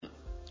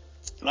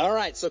All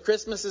right, so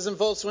Christmas is in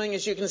full swing,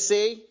 as you can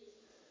see,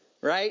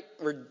 right?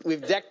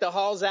 We've decked the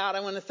halls out. I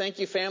want to thank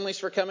you families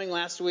for coming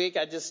last week.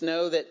 I just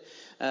know that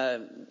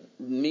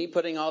me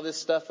putting all this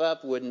stuff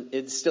up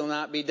it'd still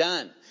not be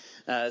done.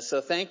 So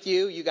thank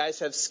you. You guys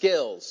have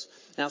skills.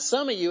 Now,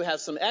 some of you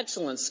have some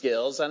excellent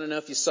skills. I don't know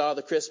if you saw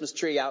the Christmas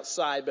tree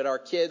outside, but our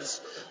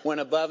kids went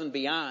above and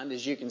beyond,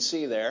 as you can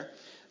see there,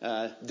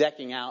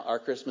 decking out our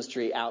Christmas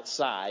tree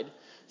outside.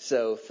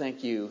 So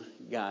thank you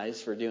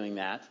guys for doing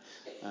that.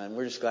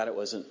 We're just glad it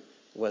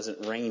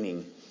wasn't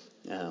raining,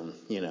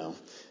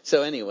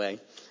 So anyway,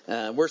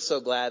 we're so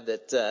glad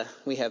that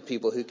we have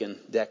people who can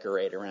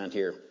decorate around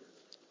here.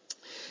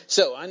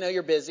 So I know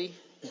you're busy.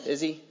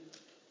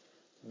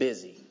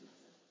 Busy.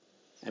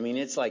 I mean,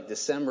 it's like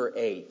December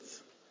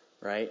 8th,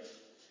 right?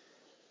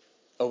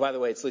 Oh, by the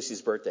way, it's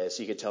Lucy's birthday,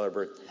 so you could tell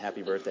her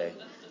happy birthday.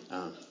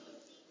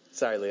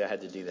 Sorry, Lou, I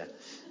had to do that.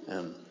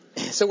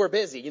 So we're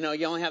busy.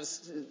 You only have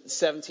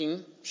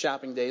 17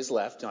 shopping days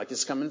left. Like,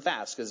 it's coming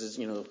fast because,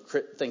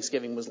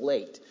 Thanksgiving was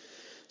late.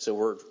 So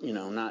we're,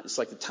 it's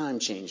like the time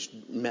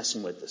changed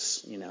messing with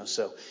us,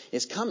 So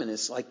it's coming.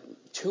 It's like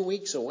 2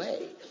 weeks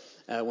away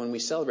when we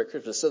celebrate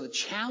Christmas. So the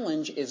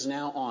challenge is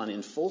now on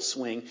in full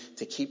swing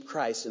to keep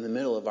Christ in the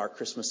middle of our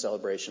Christmas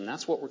celebration.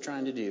 That's what we're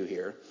trying to do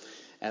here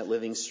at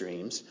Living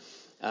Streams.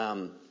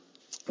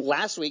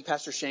 Last week,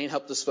 Pastor Shane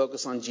helped us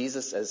focus on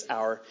Jesus as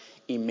our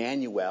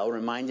Emmanuel,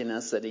 reminding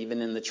us that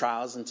even in the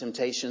trials and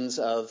temptations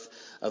of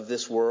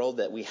this world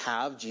that we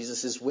have,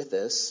 Jesus is with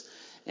us.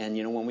 And,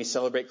 when we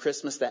celebrate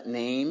Christmas, that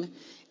name,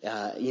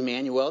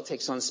 Emmanuel,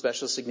 takes on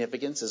special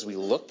significance as we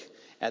look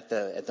at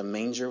the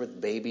manger with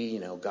the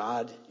baby.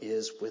 God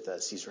is with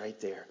us. He's right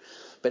there.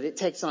 But it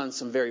takes on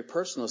some very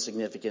personal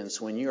significance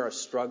when you are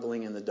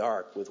struggling in the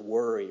dark with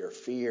worry or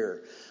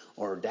fear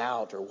or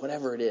doubt or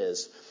whatever it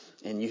is.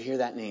 And you hear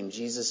that name,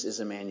 Jesus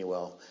is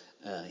Emmanuel.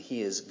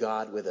 He is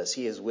God with us.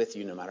 He is with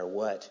you no matter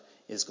what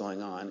is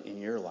going on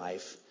in your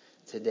life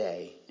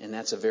today. And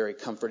that's a very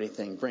comforting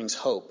thing, brings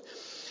hope.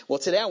 Well,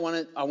 today I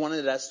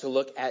wanted us to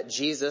look at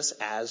Jesus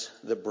as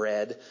the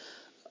bread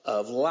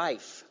of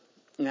life.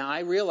 Now,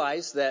 I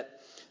realize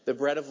that the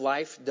bread of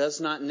life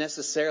does not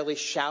necessarily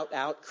shout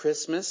out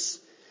Christmas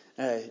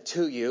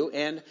to you.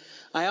 And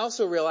I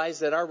also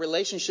realize that our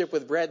relationship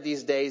with bread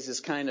these days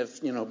has kind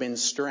of, been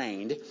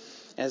strained,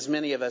 as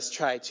many of us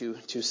try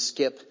to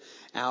skip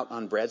out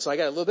on bread. So I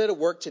got a little bit of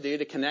work to do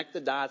to connect the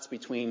dots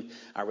between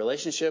our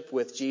relationship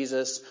with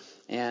Jesus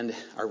and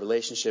our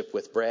relationship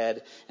with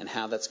bread and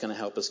how that's going to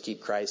help us keep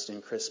Christ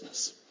in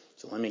Christmas.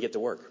 So let me get to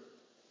work.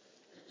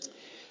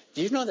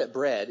 Do you know that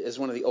bread is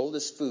one of the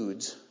oldest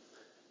foods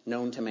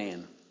known to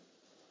man?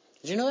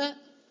 Did you know that?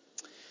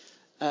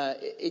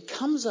 It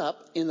comes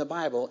up in the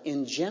Bible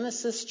in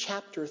Genesis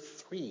chapter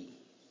 3.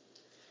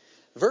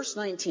 Verse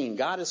 19,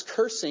 God is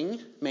cursing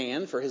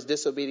man for his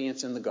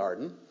disobedience in the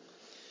garden.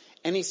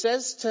 And he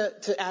says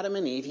to Adam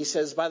and Eve, he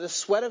says, by the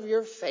sweat of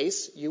your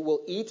face, you will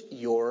eat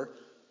your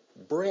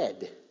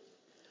bread.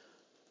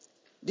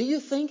 Do you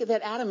think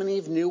that Adam and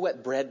Eve knew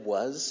what bread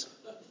was?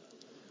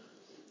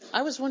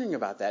 I was wondering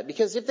about that,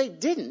 because if they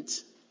didn't,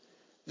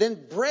 then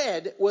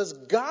bread was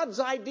God's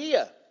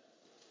idea.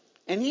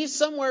 And he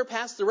somewhere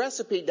passed the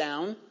recipe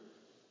down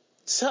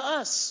to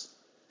us.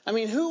 I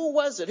mean, who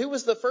was it? Who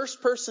was the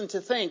first person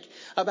to think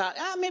about,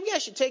 maybe I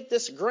should take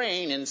this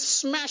grain and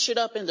smash it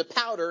up into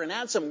powder and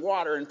add some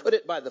water and put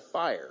it by the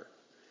fire?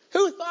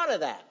 Who thought of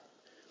that?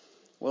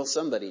 Well,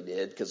 somebody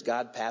did, because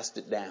God passed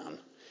it down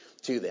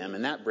to them.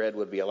 And that bread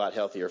would be a lot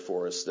healthier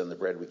for us than the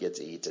bread we get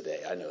to eat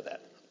today. I know that.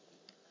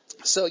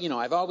 So,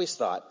 I've always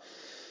thought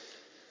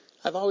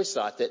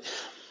that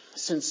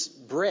since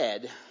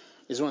bread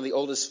is one of the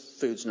oldest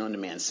foods known to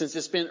man, since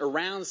it's been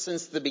around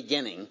since the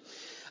beginning,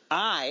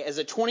 I, as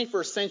a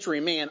 21st century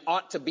man,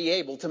 ought to be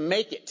able to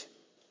make it.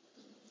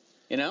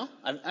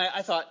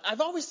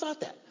 I've always thought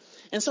that.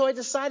 And so I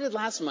decided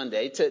last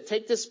Monday to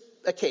take this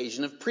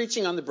occasion of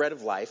preaching on the bread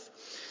of life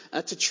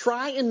to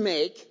try and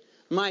make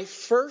my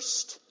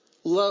first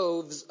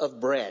loaves of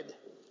bread.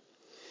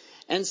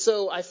 And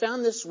so I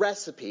found this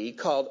recipe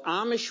called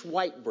Amish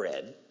white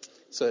bread.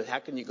 So how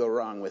can you go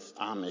wrong with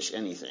Amish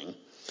anything?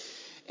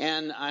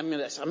 And I'm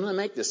gonna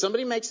make this.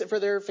 Somebody makes it for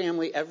their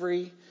family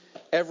every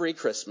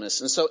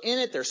Christmas. And so in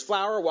it, there's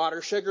flour,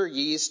 water, sugar,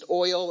 yeast,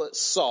 oil,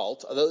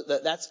 salt.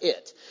 That's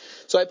it.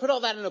 So I put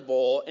all that in a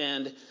bowl,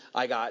 and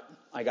I got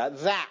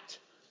that.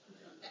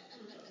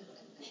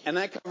 And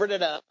I covered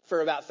it up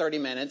for about 30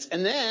 minutes.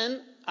 And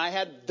then I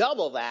had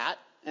double that,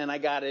 and I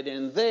got it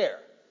in there,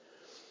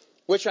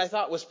 which I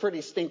thought was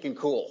pretty stinking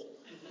cool.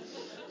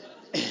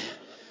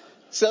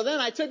 So then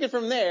I took it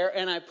from there,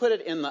 and I put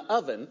it in the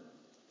oven,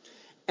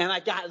 and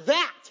I got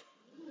that.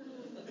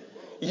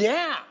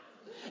 Yeah.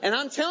 And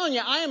I'm telling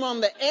you, I am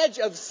on the edge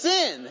of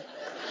sin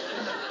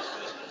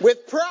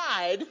with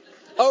pride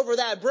over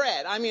that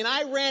bread. I mean,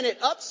 I ran it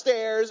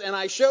upstairs and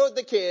I showed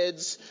the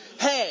kids,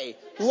 hey,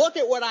 look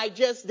at what I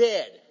just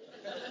did.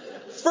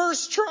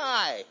 First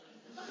try.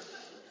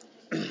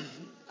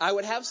 I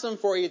would have some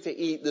for you to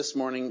eat this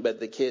morning, but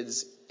the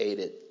kids ate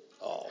it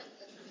all.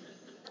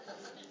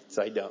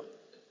 So I don't.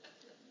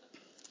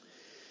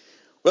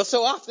 Well,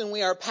 so often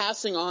we are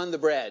passing on the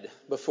bread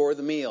before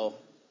the meal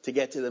to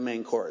get to the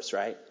main course,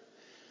 right?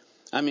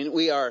 I mean,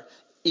 we are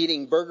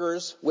eating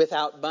burgers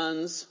without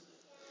buns.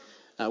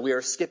 We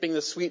are skipping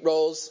the sweet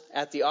rolls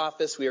at the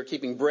office. We are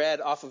keeping bread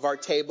off of our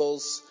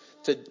tables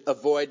to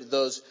avoid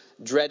those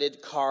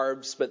dreaded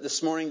carbs. But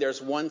this morning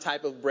there's one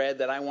type of bread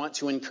that I want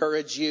to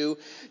encourage you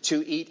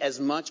to eat as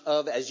much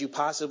of as you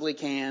possibly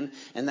can,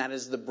 and that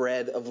is the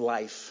bread of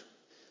life.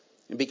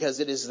 Because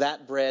it is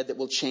that bread that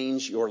will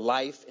change your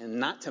life, and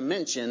not to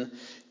mention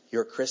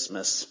your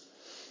Christmas.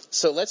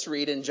 So let's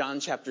read in John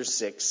chapter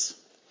 6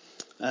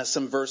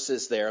 some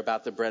verses there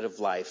about the bread of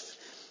life.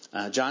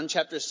 John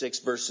chapter 6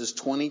 verses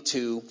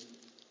 22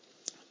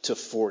 to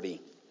 40.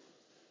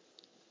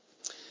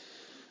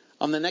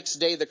 On the next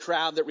day, the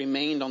crowd that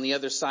remained on the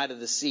other side of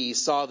the sea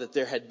saw that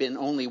there had been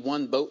only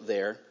one boat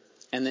there,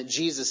 and that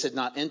Jesus had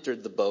not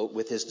entered the boat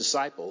with his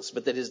disciples,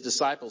 but that his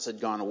disciples had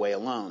gone away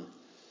alone.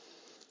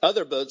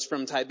 Other boats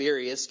from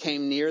Tiberias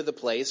came near the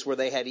place where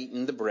they had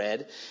eaten the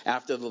bread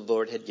after the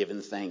Lord had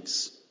given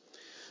thanks.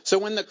 So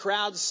when the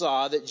crowd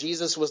saw that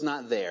Jesus was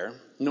not there,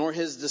 nor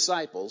his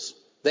disciples,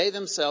 they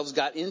themselves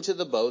got into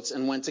the boats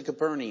and went to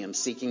Capernaum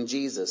seeking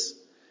Jesus.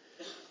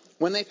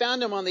 When they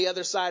found him on the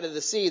other side of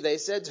the sea, they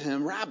said to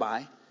him,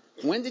 "Rabbi,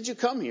 when did you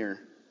come here?"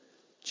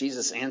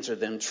 Jesus answered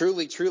them,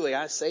 "Truly, truly,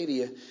 I say to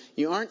you,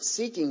 you aren't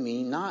seeking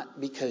me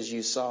not because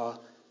you saw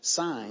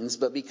signs,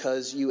 but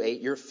because you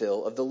ate your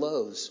fill of the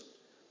loaves.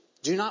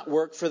 Do not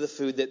work for the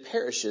food that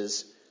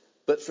perishes,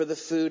 but for the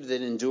food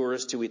that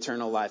endures to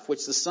eternal life,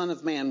 which the Son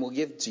of Man will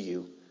give to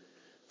you.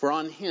 For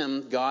on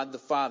him God the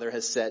Father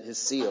has set his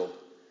seal."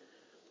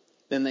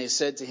 Then they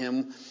said to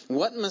him,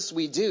 "What must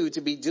we do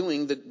to be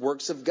doing the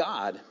works of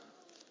God?"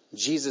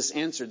 Jesus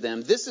answered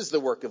them, "This is the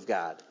work of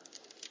God,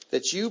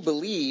 that you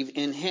believe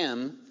in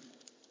him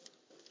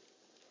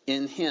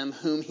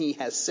whom he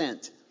has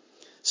sent."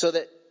 So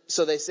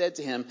they said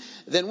to him,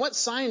 "Then what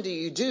sign do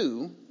you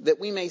do that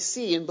we may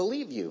see and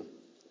believe you?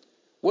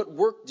 What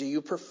work do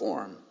you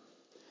perform?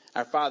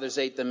 Our fathers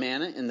ate the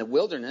manna in the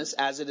wilderness,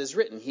 as it is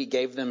written, he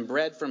gave them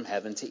bread from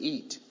heaven to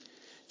eat."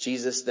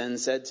 Jesus then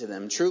said to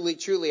them, "Truly,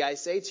 truly, I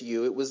say to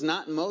you, it was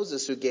not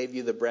Moses who gave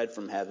you the bread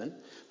from heaven,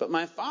 but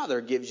my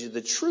Father gives you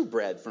the true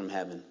bread from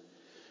heaven.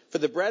 For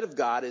the bread of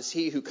God is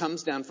he who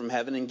comes down from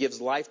heaven and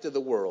gives life to the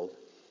world."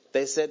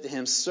 They said to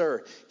him,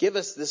 "Sir, give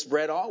us this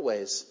bread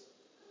always."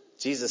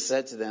 Jesus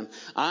said to them,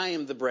 "I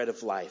am the bread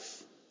of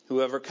life.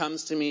 Whoever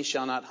comes to me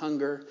shall not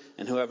hunger,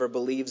 and whoever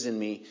believes in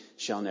me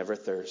shall never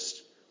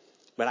thirst.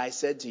 But I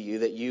said to you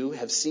that you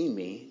have seen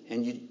me,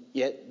 and you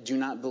yet do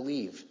not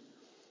believe.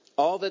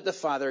 All that the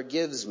Father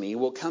gives me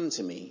will come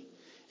to me,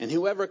 and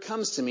whoever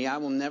comes to me I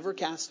will never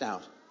cast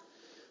out.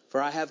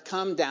 For I have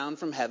come down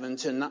from heaven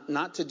to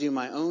not to do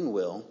my own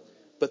will,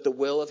 but the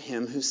will of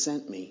him who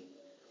sent me.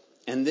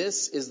 And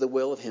this is the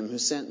will of him who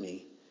sent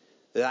me,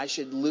 that I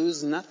should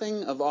lose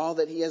nothing of all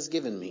that he has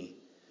given me,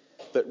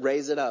 but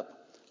raise it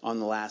up on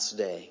the last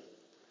day.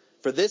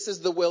 For this is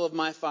the will of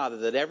my Father,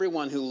 that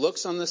everyone who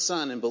looks on the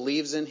Son and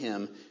believes in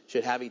him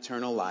should have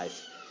eternal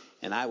life,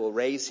 and I will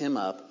raise him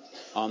up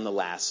on the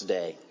last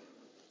day."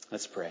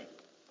 Let's pray.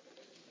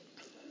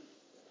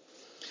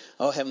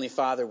 Oh, Heavenly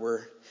Father,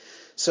 we're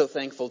so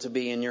thankful to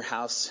be in your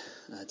house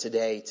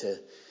today to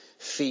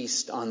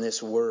feast on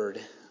this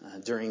word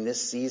during this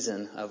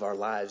season of our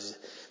lives.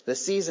 The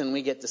season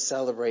we get to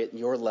celebrate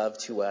your love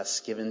to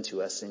us, given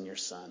to us in your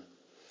Son.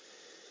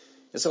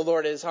 And so,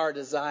 Lord, it is our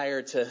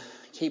desire to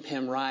keep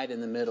him right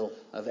in the middle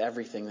of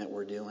everything that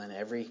we're doing,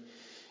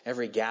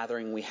 every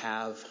gathering we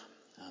have,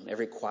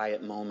 every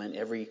quiet moment,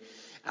 every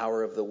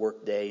hour of the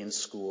workday in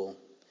school.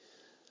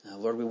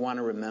 Lord, we want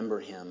to remember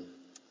him.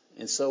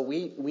 And so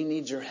we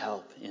need your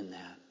help in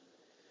that.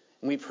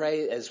 And we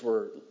pray as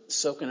we're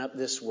soaking up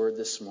this word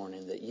this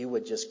morning that you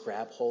would just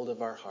grab hold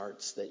of our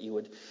hearts, that you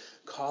would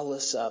call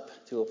us up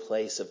to a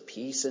place of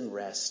peace and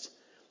rest,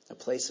 a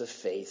place of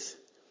faith,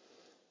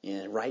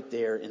 and right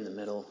there in the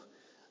middle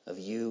of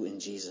you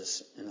and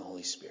Jesus and the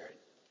Holy Spirit.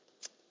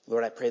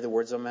 Lord, I pray the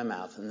words of my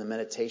mouth and the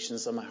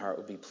meditations of my heart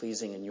would be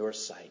pleasing in your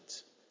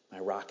sight, my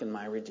rock and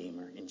my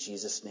redeemer. In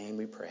Jesus' name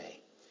we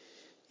pray.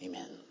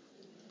 Amen.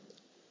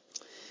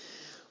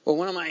 Well,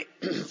 one of my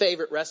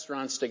favorite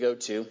restaurants to go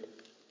to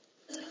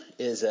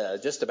is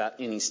just about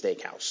any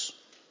steakhouse.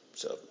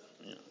 So,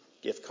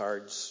 gift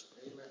cards.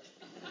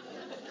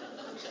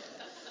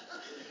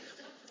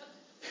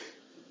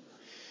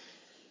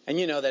 And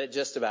you know that at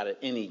just about at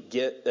any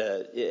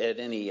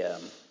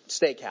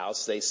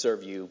steakhouse, they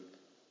serve you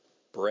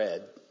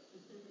bread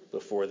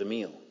before the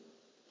meal.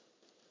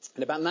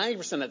 And about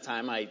 90% of the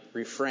time, I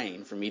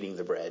refrain from eating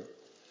the bread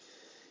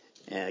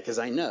because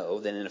I know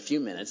that in a few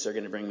minutes they're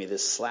going to bring me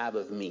this slab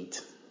of meat,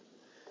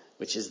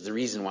 which is the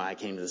reason why I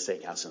came to the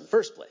steakhouse in the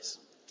first place.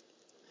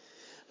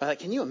 But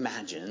can you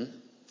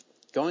imagine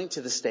going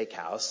to the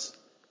steakhouse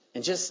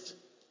and just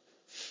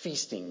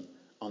feasting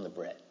on the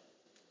bread?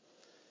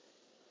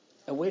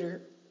 A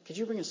waiter, could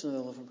you bring us another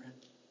loaf of bread?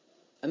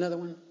 Another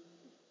one?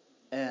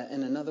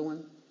 And another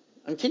one?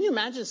 I mean, can you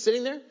imagine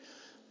sitting there?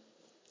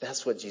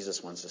 That's what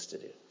Jesus wants us to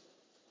do.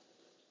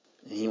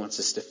 And he wants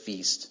us to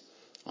feast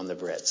on the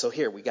bread. So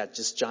here we got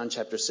just John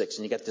chapter 6,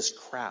 and you got this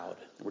crowd.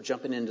 We're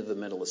jumping into the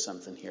middle of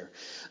something here.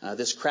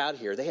 This crowd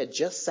here, they had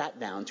just sat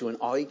down to an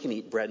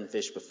all-you-can-eat bread and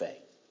fish buffet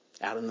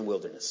out in the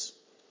wilderness.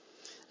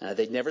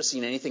 They'd never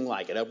seen anything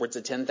like it. Upwards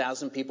of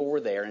 10,000 people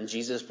were there, and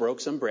Jesus broke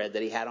some bread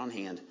that he had on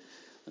hand,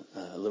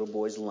 a little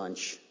boy's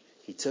lunch.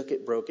 He took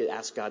it, broke it,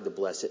 asked God to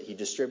bless it. He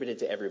distributed it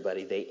to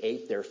everybody. They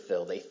ate their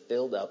fill. They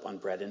filled up on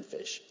bread and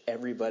fish.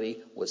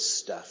 Everybody was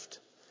stuffed.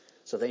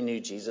 So they knew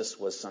Jesus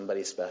was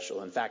somebody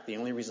special. In fact, the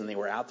only reason they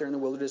were out there in the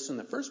wilderness in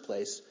the first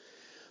place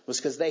was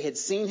because they had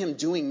seen him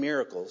doing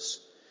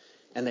miracles,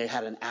 and they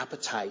had an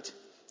appetite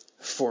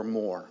for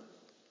more.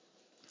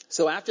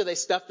 So after they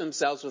stuff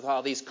themselves with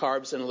all these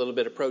carbs and a little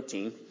bit of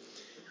protein,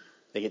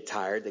 they get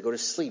tired, they go to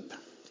sleep.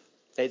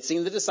 They had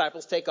seen the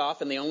disciples take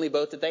off in the only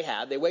boat that they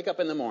had. They wake up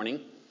in the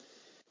morning,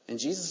 and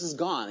Jesus is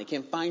gone. They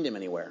can't find him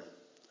anywhere.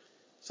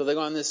 So they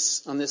go on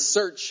this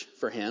search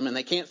for him, and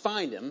they can't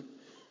find him.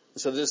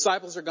 So the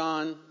disciples are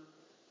gone,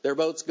 their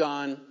boat's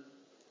gone.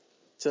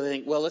 So they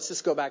think, well, let's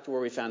just go back to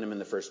where we found him in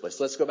the first place.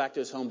 Let's go back to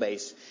his home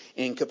base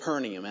in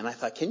Capernaum. And I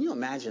thought, can you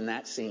imagine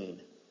that scene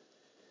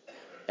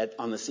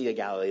on the Sea of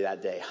Galilee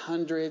that day?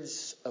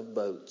 Hundreds of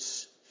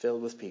boats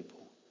filled with people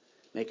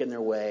making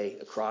their way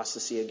across the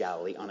Sea of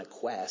Galilee on a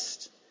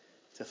quest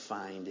to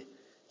find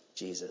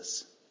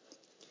Jesus.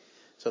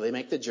 So they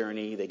make the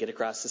journey, they get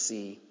across the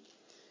sea,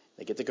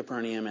 they get to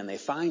Capernaum, and they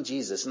find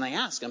Jesus. And they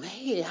ask him,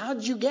 hey, how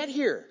did you get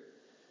here?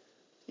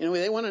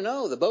 They want to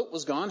know. The boat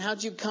was gone.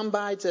 How'd you come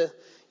by to,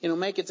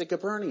 make it to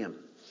Capernaum?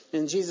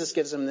 And Jesus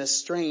gives them this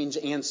strange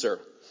answer.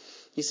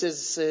 He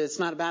says it's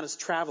not about his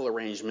travel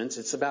arrangements.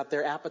 It's about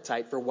their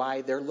appetite for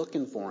why they're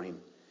looking for him.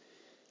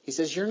 He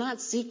says, you're not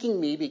seeking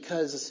me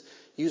because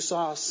you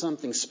saw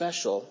something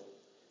special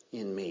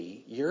in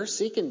me. You're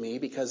seeking me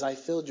because I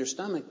filled your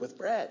stomach with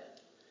bread.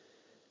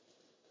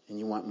 And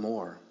you want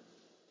more.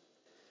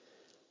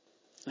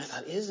 And I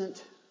thought,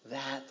 isn't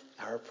that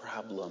our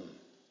problem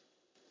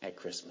at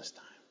Christmas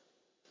time?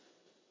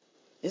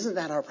 Isn't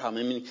that our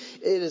problem? It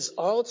is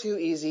all too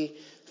easy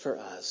for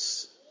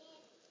us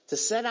to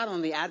set out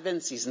on the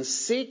Advent season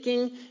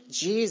seeking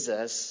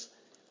Jesus,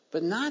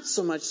 but not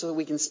so much so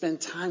we can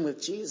spend time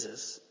with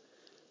Jesus,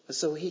 but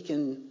so he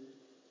can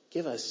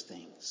give us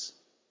things,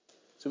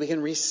 so we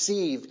can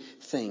receive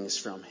things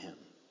from him.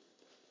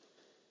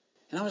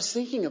 And I was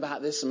thinking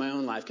about this in my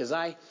own life because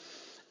I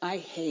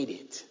hate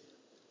it,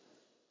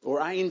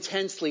 or I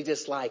intensely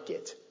dislike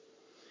it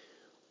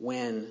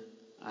when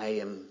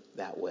I am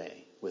that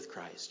way with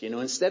Christ.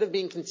 Instead of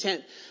being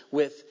content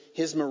with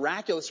his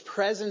miraculous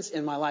presence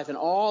in my life and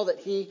all that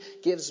he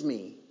gives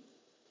me,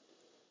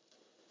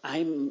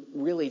 I'm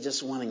really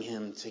just wanting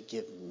him to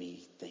give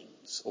me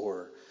things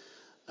or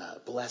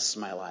bless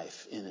my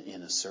life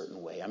in a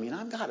certain way.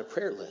 I've got a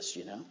prayer list,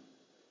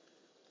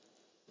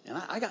 and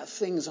I got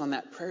things on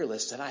that prayer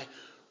list that I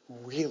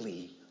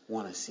really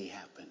want to see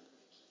happen.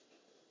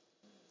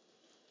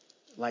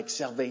 Like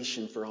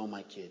salvation for all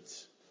my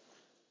kids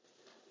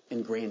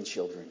and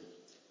grandchildren.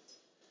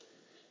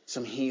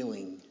 Some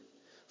healing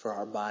for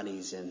our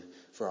bodies and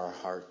for our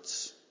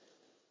hearts.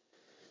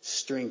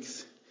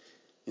 Strength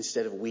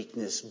instead of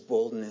weakness.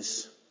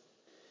 Boldness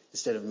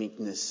instead of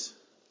meekness.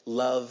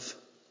 Love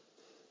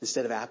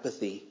instead of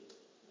apathy.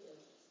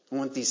 I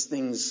want these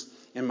things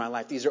in my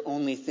life. These are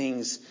only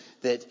things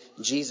that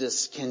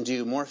Jesus can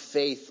do. More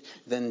faith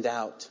than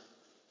doubt.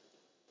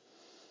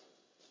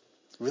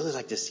 I really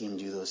like to see him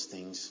do those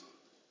things.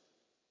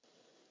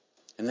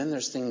 And then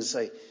there's things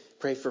I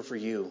pray for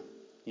you.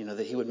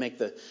 That he would make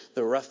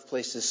the rough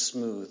places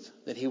smooth.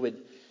 That he would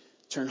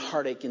turn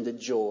heartache into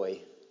joy.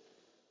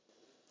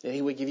 That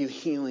he would give you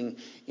healing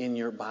in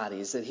your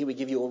bodies. That he would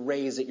give you a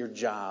raise at your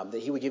job.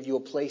 That he would give you a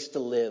place to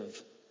live.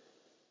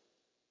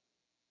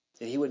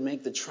 That he would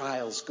make the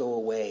trials go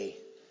away.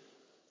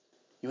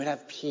 You would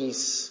have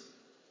peace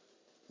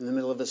in the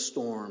middle of a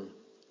storm.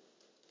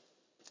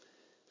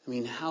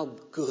 How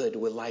good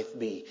would life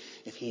be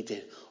if he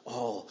did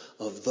all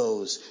of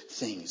those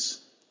things?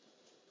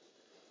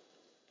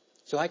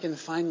 So I can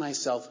find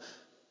myself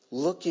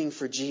looking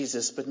for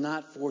Jesus, but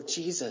not for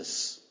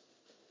Jesus,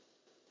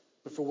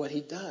 but for what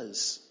he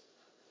does.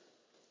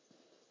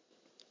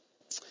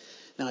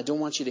 Now, I don't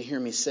want you to hear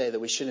me say that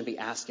we shouldn't be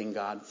asking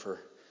God for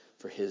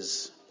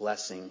his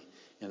blessing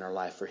in our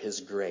life, for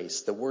his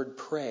grace. The word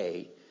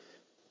pray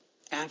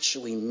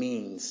actually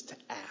means to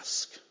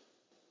ask.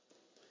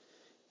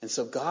 And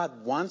so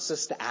God wants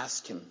us to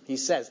ask him. He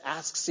says,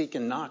 ask, seek,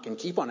 and knock, and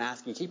keep on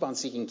asking, keep on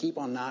seeking, keep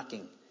on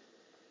knocking.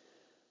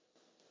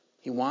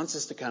 He wants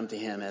us to come to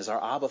him as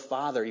our Abba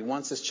Father. He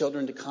wants his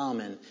children to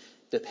come and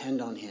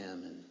depend on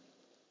him and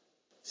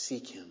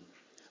seek him.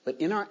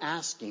 But in our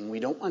asking, we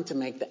don't want to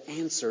make the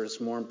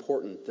answers more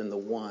important than the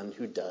one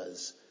who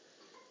does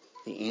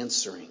the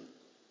answering.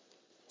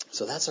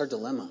 So that's our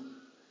dilemma.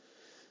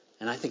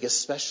 And I think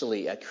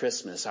especially at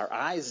Christmas, our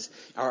eyes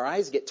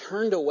get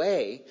turned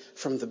away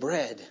from the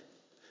bread.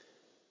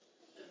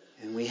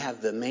 And we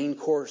have the main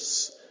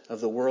course of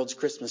the world's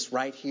Christmas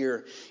right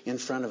here in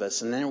front of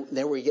us. And then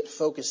there we get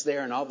focused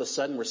there, and all of a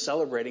sudden we're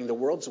celebrating the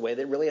world's way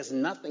that really has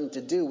nothing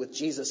to do with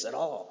Jesus at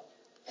all.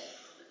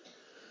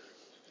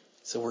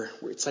 So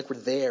it's like we're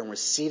there and we're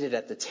seated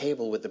at the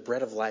table with the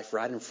bread of life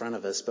right in front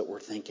of us, but we're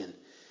thinking,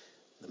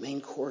 the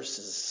main course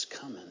is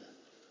coming.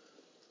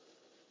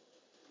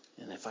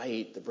 And if I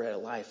eat the bread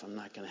of life, I'm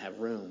not going to have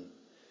room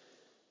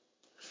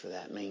for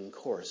that main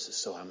course.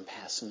 So I'm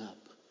passing up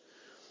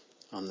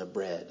on the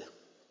bread.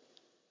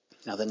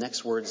 Now the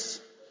next words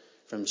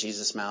from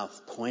Jesus'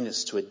 mouth point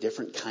us to a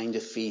different kind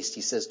of feast.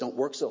 He says, don't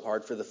work so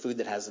hard for the food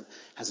that has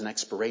an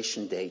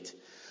expiration date.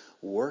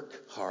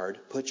 Work hard,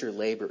 put your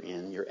labor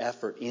in, your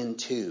effort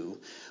into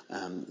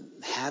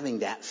having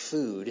that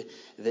food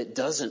that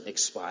doesn't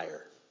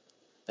expire,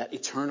 that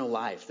eternal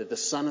life that the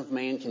Son of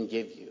Man can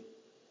give you.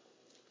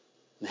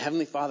 The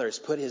Heavenly Father has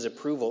put His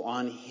approval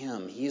on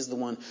Him. He is the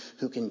one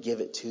who can give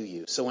it to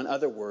you. So in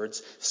other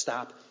words,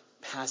 stop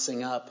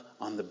passing up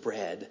on the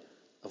bread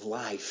of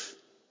life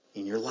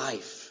in your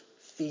life.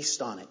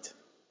 Feast on it.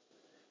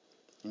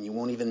 And you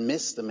won't even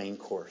miss the main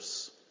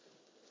course.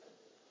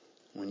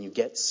 When it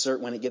gets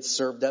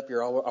served up,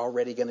 you're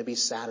already going to be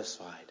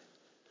satisfied.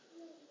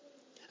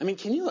 I mean,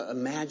 can you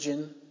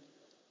imagine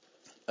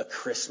a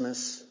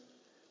Christmas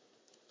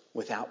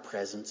without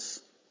presents?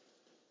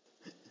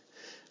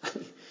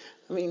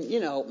 I mean,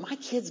 my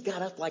kids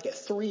got up like at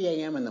 3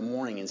 a.m. in the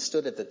morning and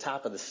stood at the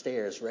top of the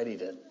stairs ready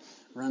to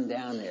run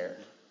down there.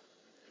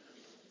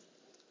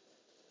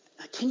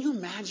 Can you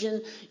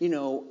imagine,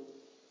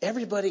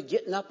 everybody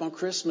getting up on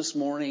Christmas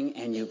morning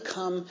and you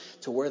come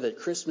to where the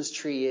Christmas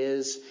tree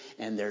is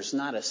and there's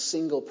not a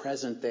single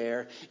present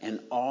there and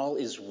all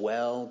is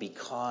well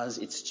because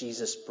it's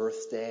Jesus'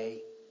 birthday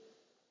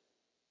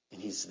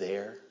and He's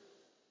there?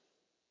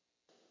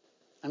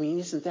 I mean,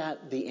 isn't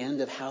that the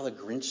end of How the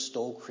Grinch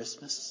Stole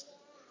Christmas?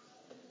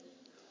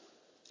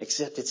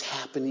 Except it's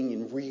happening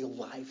in real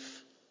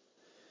life.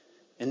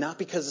 And not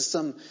because of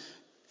some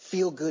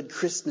feel-good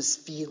Christmas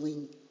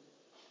feeling,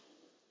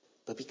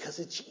 but because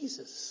of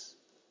Jesus.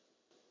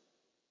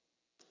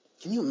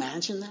 Can you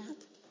imagine that?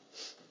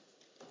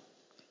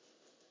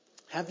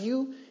 Have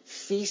you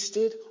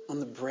feasted on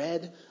the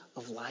bread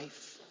of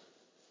life?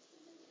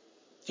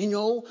 Do you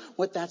know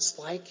what that's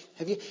like?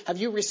 Have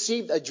you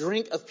received a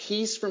drink of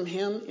peace from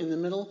Him in the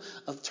middle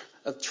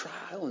of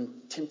trial and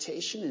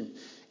temptation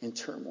and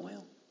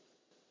turmoil?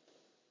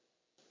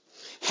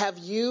 Have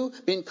you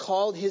been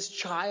called His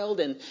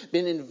child and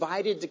been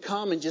invited to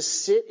come and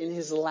just sit in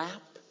His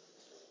lap?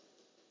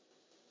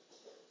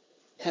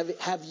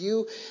 Have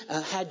you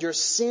had your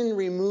sin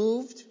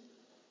removed?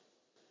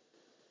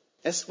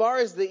 As far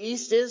as the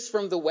east is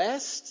from the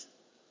west?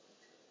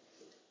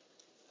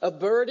 A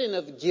burden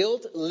of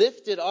guilt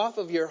lifted off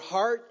of your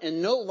heart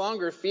and no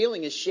longer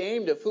feeling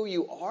ashamed of who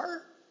you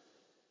are?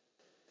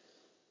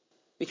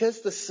 Because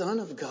the Son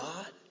of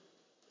God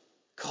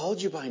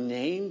called you by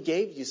name,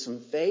 gave you some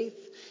faith,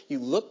 you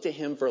looked to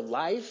Him for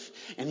life,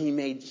 and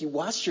He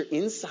washed your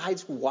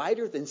insides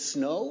whiter than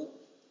snow?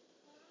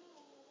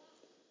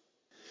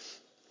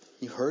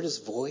 You heard His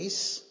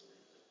voice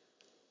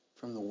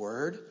from the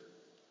Word?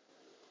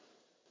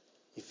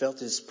 You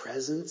felt His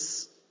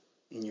presence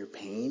in your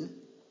pain?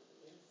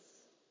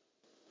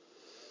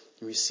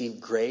 You received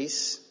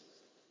grace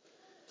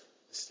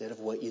instead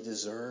of what you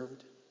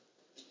deserved?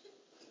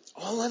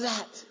 All of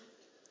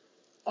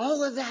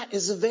that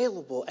is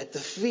available at the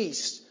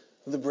feast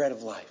of the bread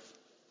of life.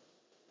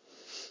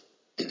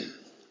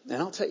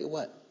 And I'll tell you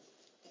what,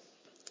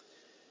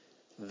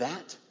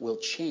 that will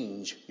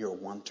change your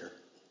wanter.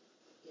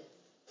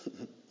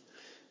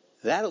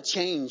 That'll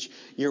change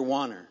your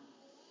wanter.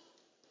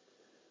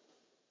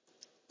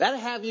 That'll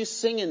have you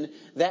singing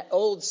that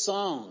old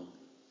song.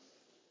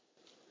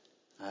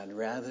 I'd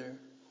rather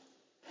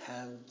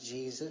have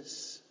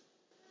Jesus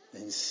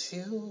than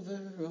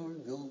silver or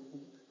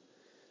gold.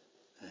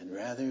 I'd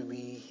rather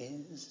be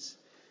His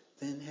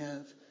than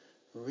have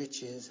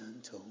riches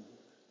untold.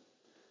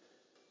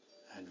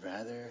 I'd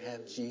rather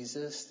have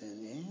Jesus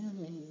than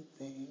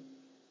anything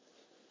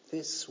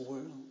this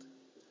world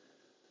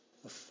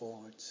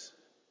affords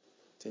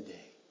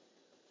today.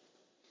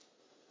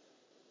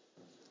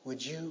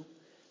 Would you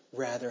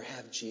rather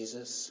have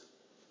Jesus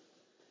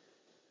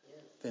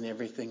than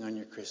everything on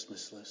your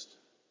Christmas list?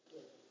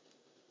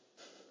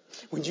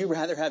 Would you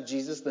rather have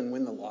Jesus than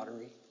win the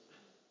lottery?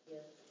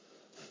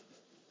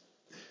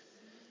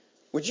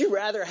 Would you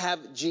rather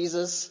have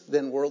Jesus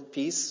than world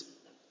peace?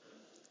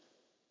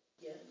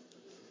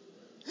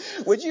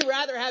 Would you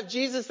rather have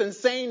Jesus than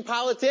sane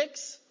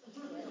politics?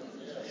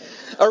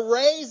 A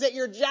raise at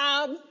your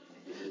job?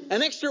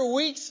 An extra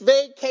week's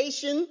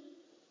vacation?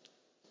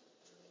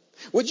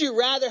 Would you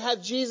rather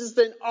have Jesus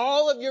than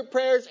all of your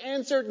prayers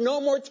answered? No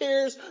more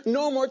tears,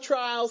 no more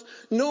trials,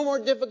 no more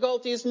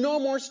difficulties, no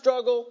more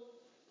struggle?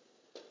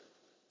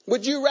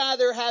 Would you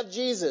rather have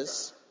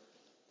Jesus?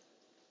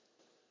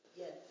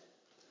 Yes.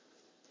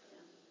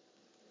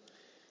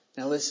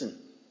 Now listen,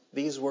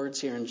 these words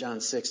here in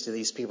John 6 to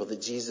these people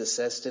that Jesus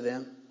says to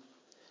them,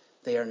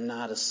 they are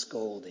not a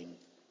scolding.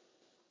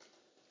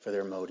 for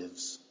their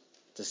motives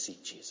to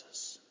seek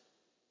Jesus.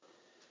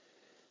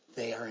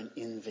 They are an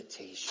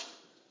invitation.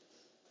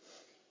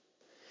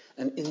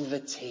 An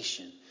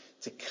invitation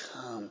to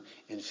come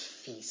and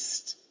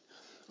feast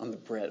on the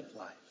bread of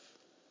life.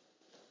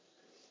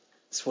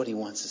 That's what he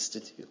wants us to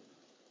do.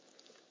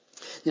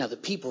 Now the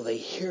people, they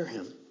hear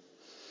him.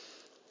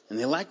 And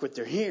they like what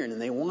they're hearing,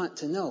 and they want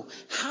to know,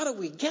 how do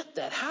we get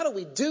that? How do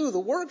we do the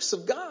works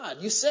of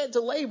God? You said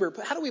to labor,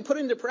 but how do we put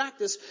into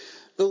practice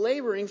the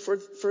laboring for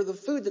the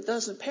food that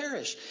doesn't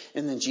perish?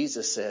 And then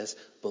Jesus says,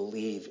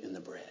 believe in the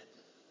bread.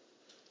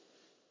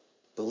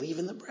 Believe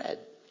in the bread.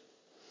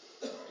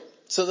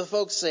 So the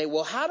folks say,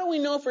 well, how do we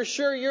know for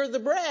sure you're the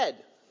bread?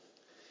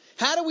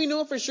 How do we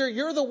know for sure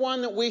you're the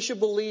one that we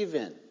should believe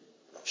in?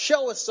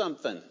 Show us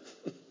something.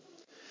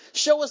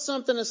 Show us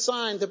something, a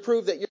sign to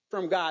prove that you're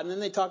from God. And then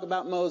they talk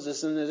about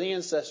Moses and his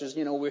ancestors.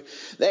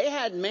 They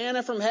had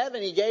manna from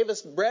heaven. He gave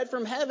us bread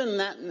from heaven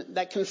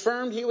that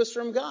confirmed he was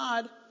from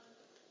God.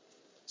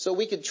 So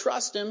we could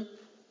trust him.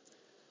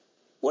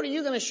 What are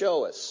you going to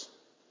show us?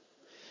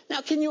 Now,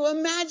 can you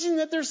imagine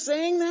that they're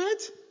saying that?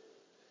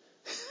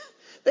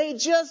 They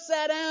just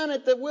sat down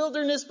at the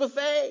wilderness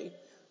buffet.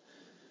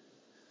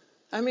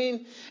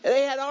 They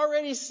had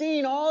already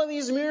seen all of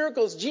these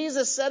miracles.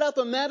 Jesus set up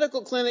a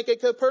medical clinic at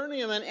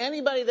Capernaum, and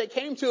anybody that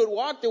came to it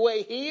walked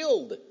away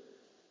healed.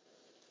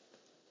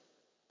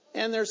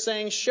 And they're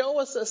saying, show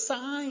us a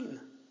sign.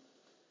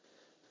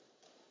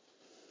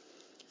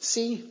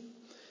 See,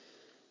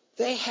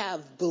 they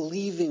have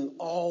believing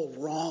all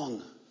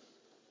wrong.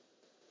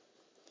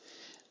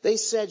 They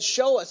said,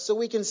 show us so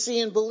we can see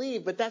and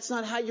believe, but that's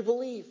not how you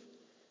believe.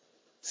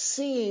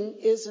 Seeing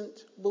isn't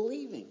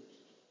believing.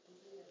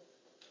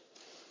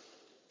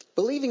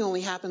 Believing only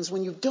happens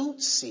when you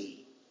don't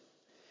see.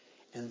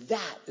 And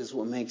that is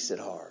what makes it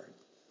hard.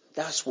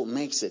 That's what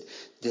makes it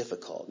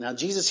difficult. Now,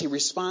 Jesus, he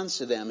responds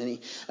to them. And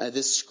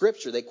this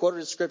scripture, they quoted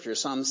a scripture,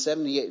 Psalm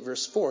 78,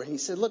 verse 4. And he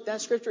said, look,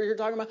 that scripture you're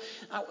talking about,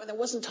 that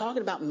wasn't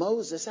talking about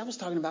Moses. That was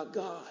talking about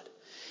God.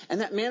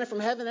 And that manna from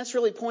heaven, that's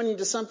really pointing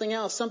to something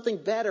else, something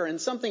better. And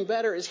something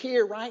better is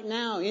here right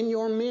now in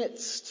your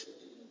midst.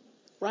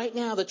 Right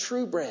now, the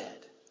true bread.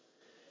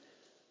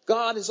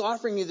 God is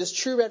offering you this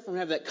true bread from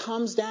heaven that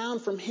comes down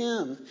from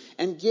him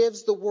and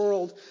gives the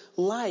world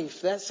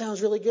life. That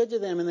sounds really good to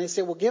them. And they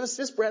say, well, give us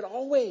this bread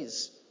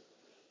always.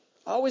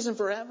 Always and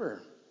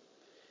forever.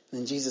 And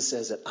then Jesus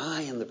says that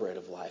I am the bread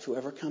of life.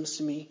 Whoever comes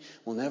to me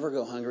will never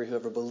go hungry.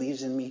 Whoever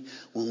believes in me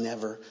will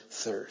never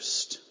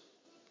thirst.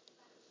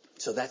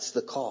 So that's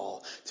the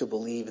call to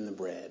believe in the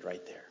bread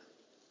right there.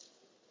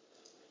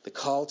 The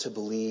call to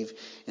believe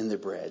in the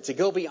bread. To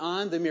go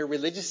beyond the mere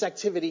religious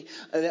activity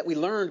that we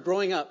learned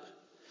growing up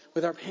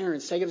with our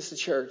parents taking us to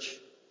church,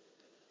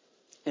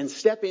 and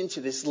step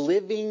into this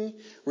living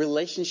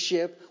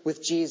relationship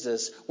with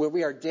Jesus where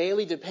we are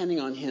daily depending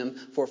on him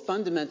for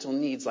fundamental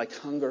needs like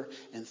hunger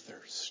and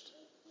thirst.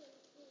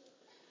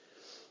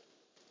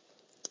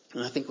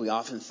 And I think we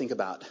often think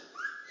about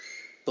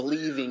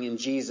believing in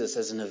Jesus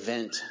as an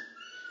event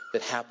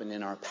that happened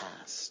in our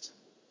past.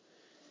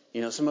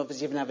 Some of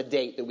us even have a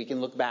date that we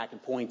can look back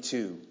and point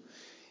to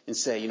and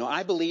say,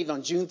 I believed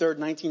on June 3rd,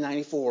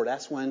 1994.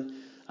 That's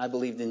when I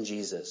believed in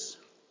Jesus.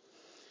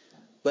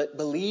 But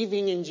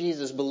believing in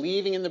Jesus,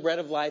 believing in the bread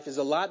of life is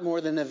a lot more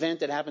than an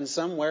event that happened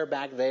somewhere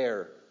back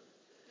there.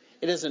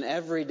 It is an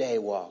everyday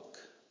walk.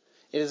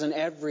 It is an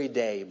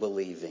everyday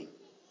believing,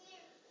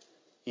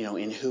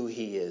 in who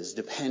he is,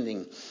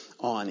 depending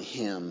on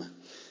him.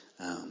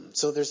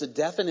 So there's a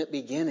definite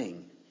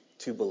beginning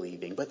to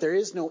believing, but there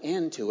is no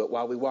end to it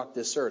while we walk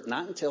this earth.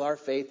 Not until our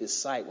faith is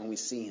sight when we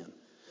see him.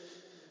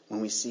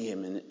 When we see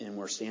him and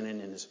we're standing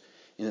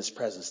in his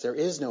presence. There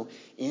is no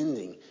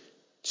ending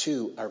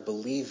to our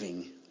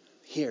believing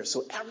here.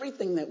 So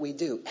everything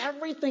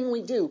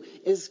we do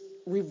is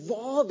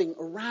revolving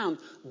around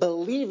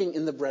believing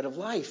in the bread of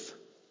life.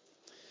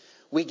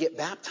 We get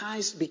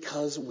baptized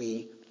because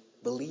we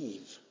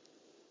believe.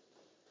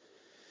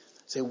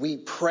 So we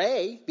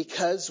pray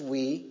because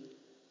we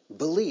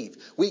believe.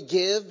 We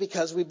give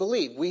because we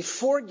believe. We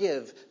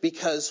forgive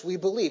because we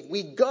believe.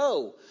 We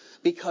go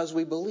because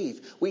we believe.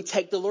 We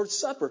take the Lord's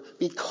Supper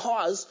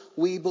because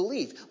we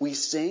believe. We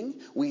sing,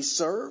 we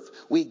serve,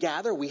 we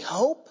gather, we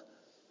hope,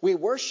 we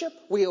worship,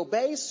 we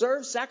obey,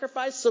 serve,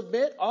 sacrifice,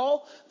 submit,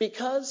 all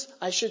because,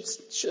 I should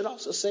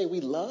also say,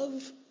 we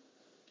love.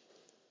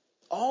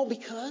 All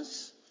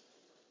because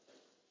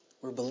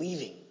we're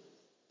believing.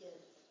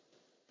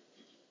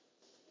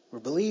 We're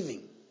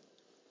believing.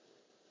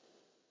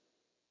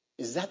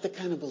 Is that the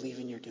kind of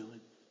believing you're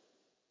doing?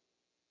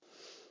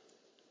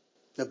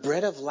 The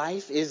bread of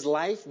life is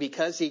life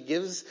because he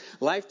gives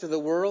life to the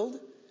world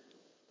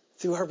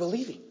through our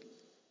believing.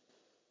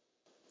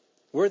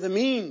 We're the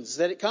means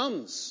that it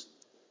comes.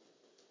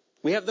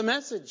 We have the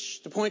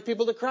message to point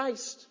people to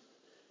Christ.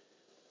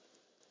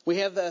 We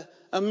have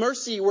a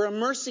mercy. We're a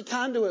mercy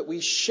conduit. We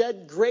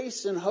shed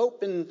grace and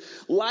hope and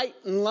light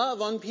and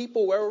love on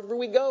people wherever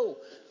we go.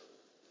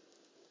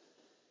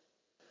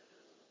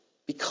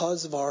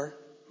 Because of our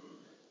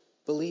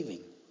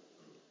believing.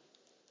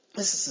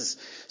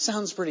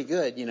 sounds pretty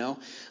good,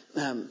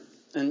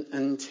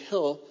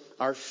 until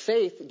our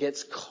faith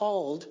gets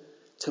called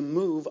to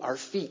move our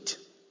feet.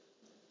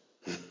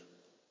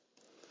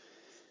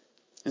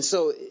 And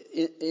so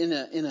in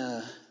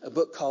a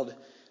book called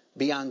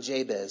Beyond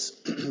Jabez,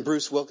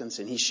 Bruce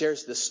Wilkinson, he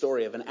shares the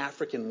story of an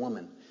African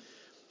woman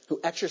who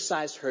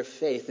exercised her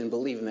faith in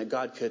believing that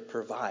God could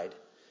provide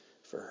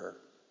for her.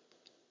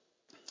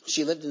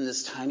 She lived in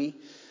this tiny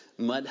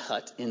mud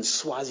hut in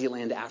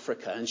Swaziland,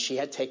 Africa, and she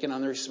had taken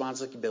on the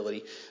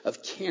responsibility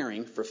of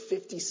caring for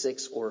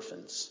 56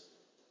 orphans.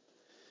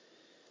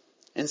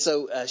 And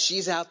so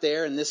she's out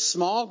there, and this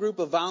small group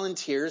of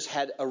volunteers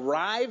had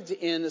arrived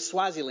in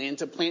Swaziland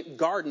to plant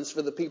gardens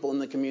for the people in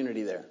the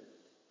community there.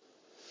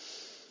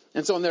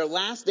 And so on their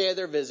last day of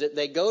their visit,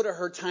 they go to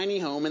her tiny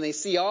home, and they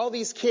see all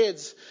these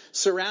kids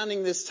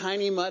surrounding this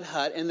tiny mud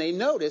hut, and they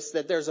notice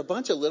that there's a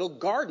bunch of little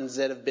gardens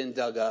that have been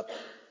dug up,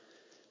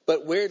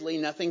 but weirdly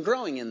nothing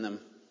growing in them.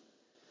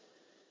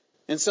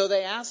 And so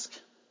they ask,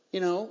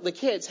 the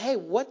kids, hey,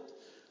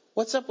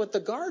 what's up with the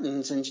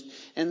gardens?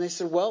 And they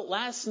said, well,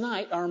 last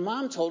night our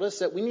mom told us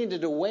that we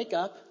needed to wake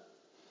up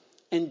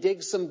and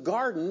dig some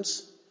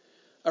gardens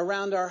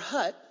around our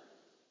hut.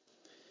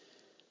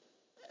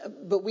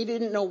 But we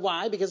didn't know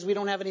why, because we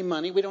don't have any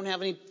money. We don't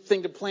have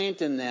anything to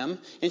plant in them.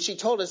 And she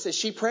told us that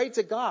she prayed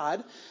to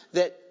God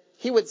that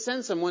He would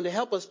send someone to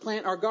help us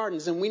plant our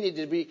gardens, and we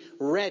needed to be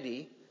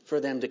ready for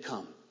them to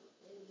come.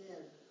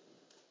 Amen.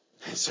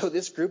 And so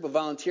this group of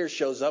volunteers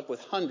shows up with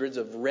hundreds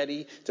of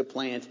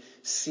ready-to-plant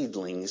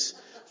seedlings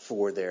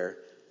for their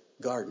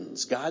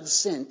gardens. God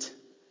sent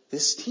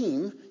this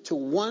team to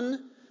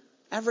one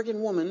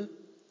African woman,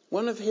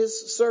 one of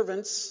His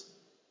servants,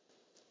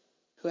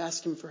 who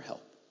asked Him for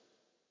help.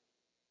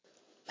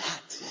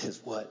 That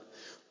is what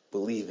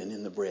believing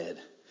in the bread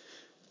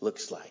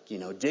looks like.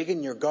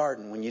 Digging your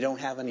garden when you don't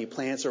have any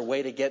plants or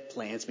way to get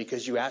plants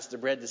because you asked the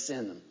bread to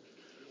send them.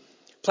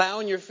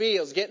 Plowing your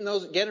fields, get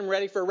them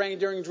ready for rain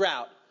during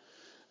drought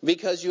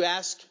because you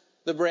asked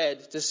the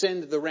bread to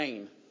send the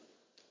rain.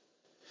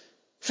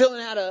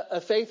 Filling out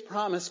a faith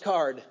promise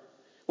card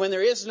when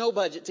there is no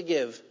budget to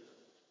give.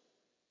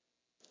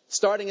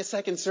 Starting a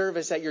second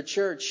service at your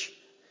church,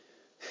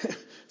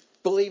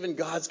 believing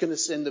God's going to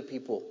send the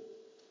people.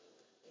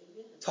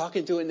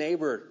 Talking to a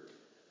neighbor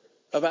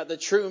about the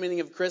true meaning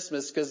of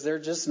Christmas because they're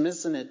just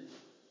missing it.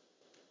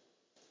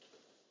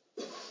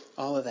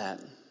 All of that.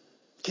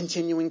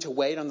 Continuing to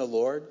wait on the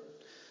Lord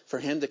for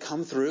Him to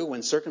come through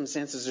when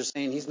circumstances are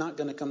saying He's not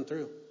going to come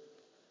through.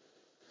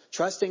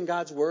 Trusting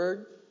God's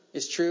word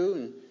is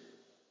true,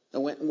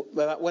 and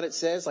about what it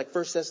says, like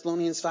 1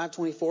 Thessalonians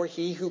 5:24,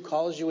 He who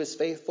calls you is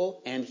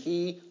faithful, and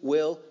He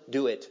will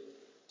do it.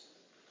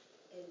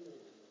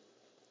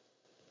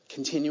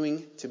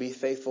 Continuing to be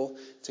faithful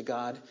to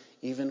God,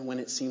 even when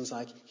it seems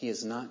like He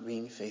is not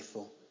being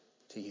faithful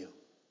to you.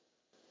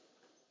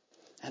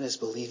 That is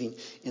believing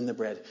in the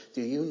bread.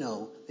 Do you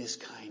know this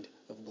kind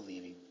of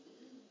believing?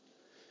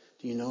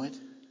 Do you know it?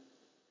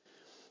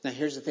 Now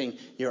here's the thing.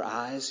 Your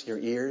eyes, your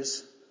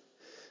ears,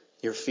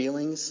 your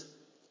feelings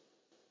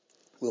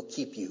will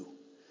keep you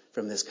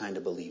from this kind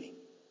of believing.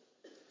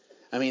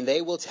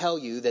 They will tell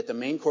you that the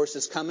main course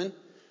is coming.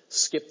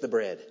 Skip the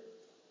bread.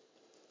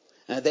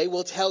 They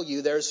will tell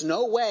you there's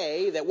no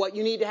way that what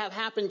you need to have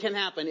happen can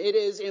happen. It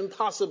is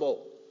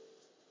impossible.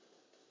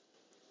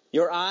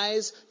 Your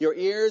eyes, your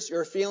ears,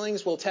 your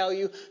feelings will tell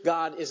you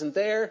God isn't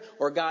there,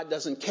 or God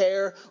doesn't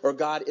care, or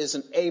God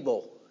isn't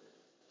able.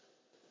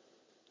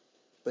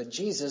 But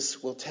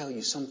Jesus will tell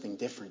you something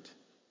different.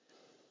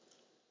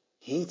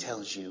 He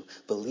tells you,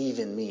 believe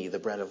in me, the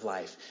bread of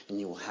life, and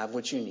you will have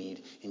what you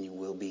need, and you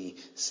will be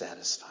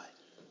satisfied.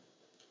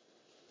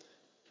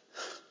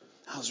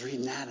 I was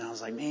reading that and I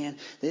was like, man,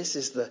 this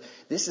is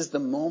the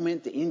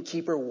moment the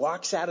innkeeper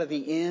walks out of the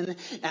inn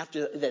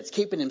that's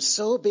keeping him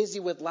so busy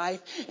with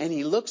life, and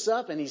he looks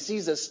up and he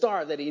sees a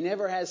star that he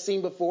never has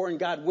seen before, and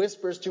God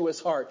whispers to his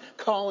heart,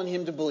 calling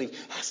him to believe.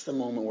 That's the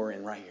moment we're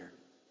in right here.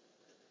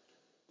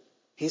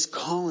 He's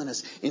calling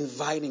us,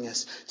 inviting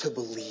us to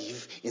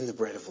believe in the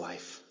bread of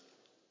life.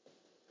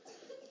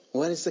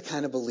 What is the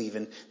kind of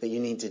believing that you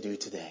need to do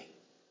today?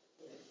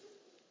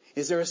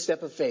 Is there a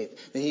step of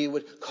faith that He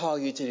would call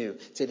you to do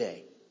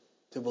today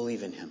to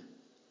believe in Him?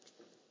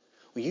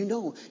 Well, you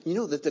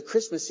know that the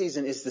Christmas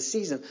season is the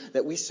season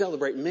that we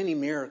celebrate many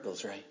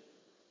miracles, right?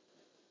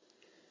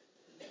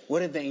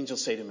 What did the angel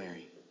say to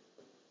Mary?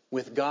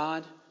 With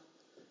God,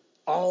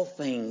 all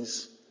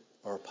things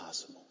are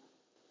possible.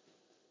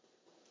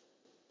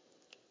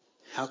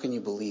 How can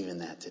you believe in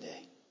that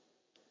today?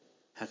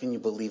 How can you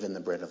believe in the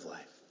bread of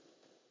life?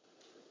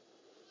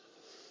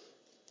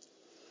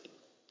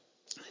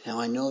 Now,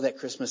 I know that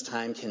Christmas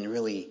time can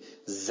really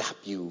zap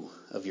you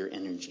of your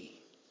energy.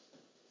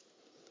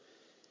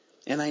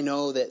 And I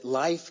know that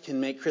life can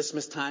make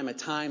Christmas time a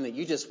time that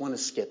you just want to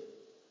skip.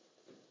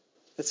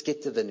 Let's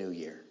get to the new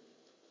year.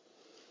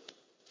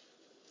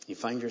 You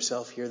find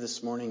yourself here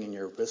this morning and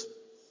you're just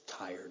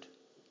tired.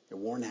 You're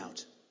worn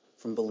out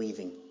from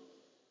believing.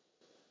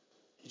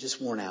 You're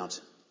just worn out.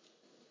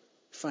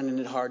 You're finding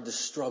it hard to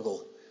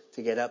struggle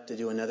to get up to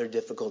do another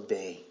difficult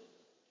day.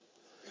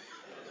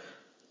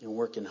 You're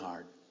working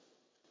hard.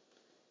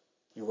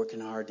 You're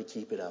working hard to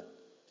keep it up.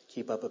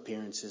 Keep up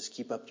appearances.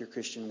 Keep up your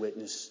Christian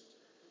witness.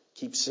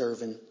 Keep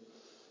serving.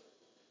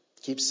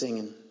 Keep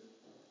singing.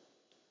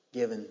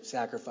 Giving.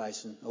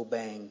 Sacrificing.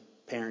 Obeying.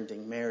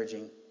 Parenting.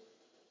 Marriaging.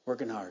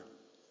 Working hard.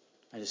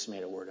 I just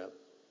made a word up.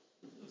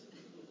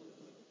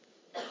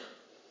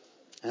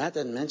 And that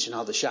doesn't mention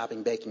all the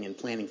shopping, baking, and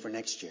planning for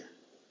next year.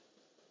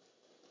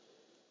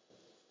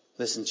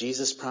 Listen,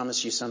 Jesus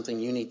promised you something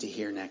you need to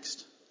hear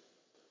next.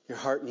 Your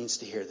heart needs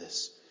to hear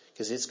this,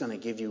 because it's going to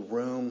give you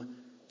room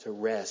to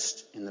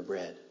rest in the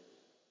bread.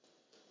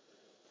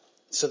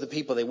 So the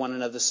people, they want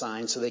another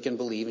sign so they can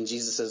believe. And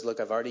Jesus says, look,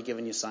 I've already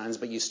given you signs,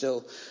 but you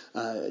still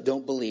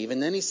don't believe.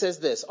 And then he says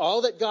this,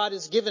 all that God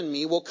has given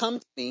me will come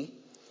to me,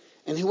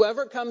 and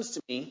whoever comes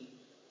to me,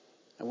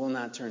 I will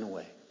not turn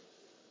away.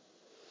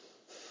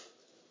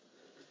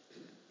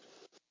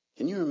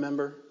 Can you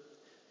remember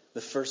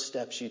the first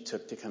steps you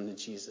took to come to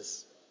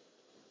Jesus?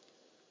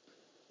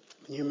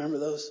 Can you remember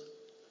those?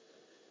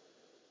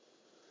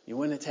 You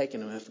wouldn't have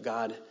taken them if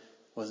God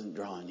wasn't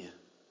drawing you.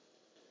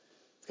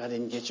 If God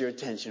didn't get your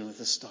attention with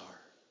a star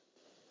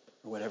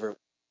or whatever it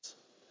was.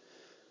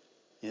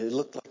 It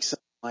looked like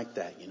something like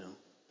that,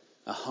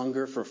 a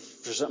hunger for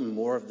something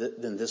more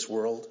than this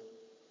world.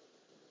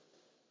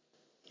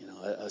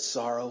 A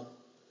sorrow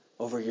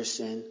over your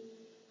sin.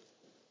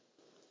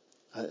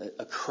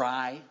 A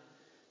cry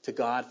to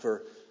God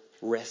for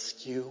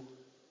rescue.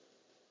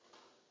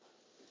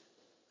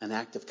 An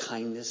act of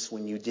kindness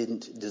when you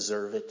didn't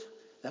deserve it.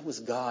 That was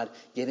God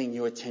getting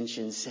your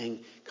attention,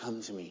 saying,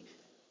 come to me.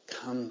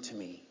 Come to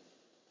me.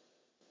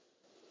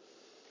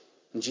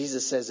 And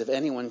Jesus says if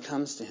anyone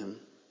comes to him,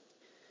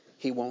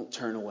 he won't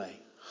turn away.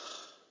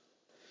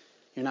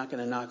 You're not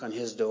going to knock on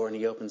his door and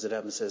he opens it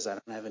up and says, I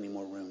don't have any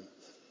more room.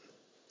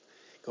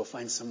 Go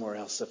find somewhere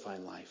else to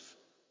find life.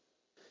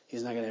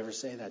 He's not going to ever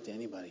say that to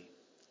anybody.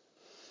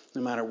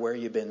 No matter where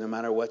you've been, no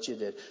matter what you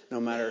did, no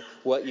matter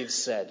what you've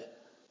said.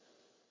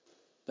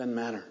 Doesn't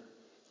matter.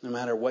 No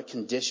matter what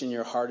condition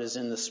your heart is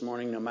in this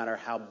morning, no matter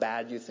how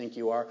bad you think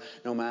you are,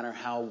 no matter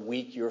how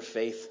weak your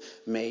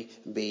faith may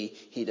be,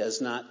 he does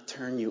not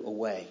turn you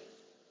away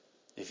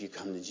if you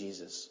come to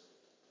Jesus.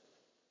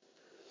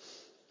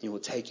 He will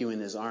take you in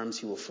his arms,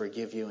 he will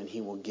forgive you, and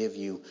he will give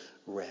you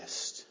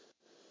rest.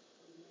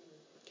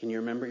 Can you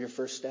remember your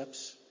first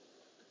steps?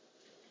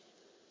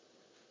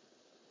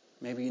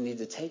 Maybe you need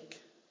to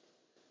take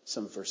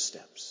some first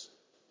steps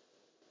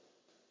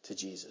to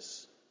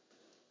Jesus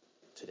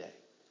today.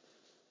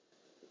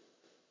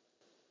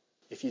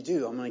 If you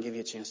do, I'm going to give you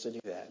a chance to do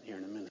that here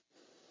in a minute.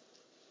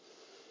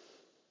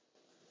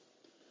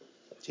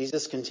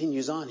 Jesus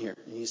continues on here,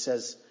 and he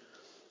says,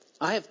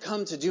 I have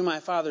come to do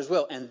my Father's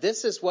will, and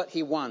this is what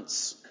he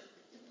wants,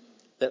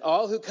 that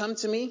all who come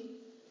to me,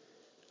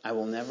 I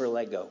will never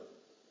let go.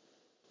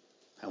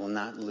 I will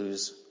not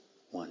lose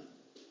one.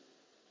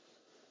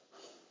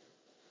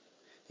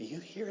 Do you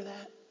hear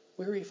that,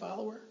 weary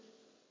follower?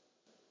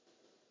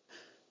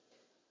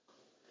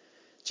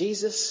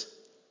 Jesus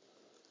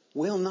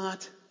will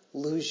not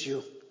lose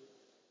you.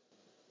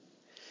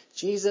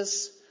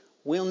 Jesus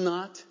will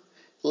not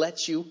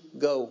let you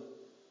go.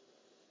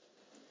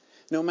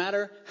 No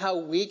matter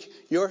how weak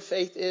your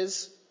faith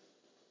is,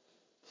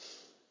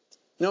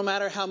 no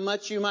matter how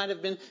much you might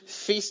have been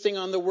feasting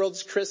on the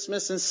world's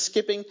Christmas and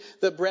skipping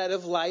the bread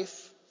of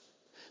life,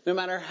 no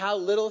matter how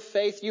little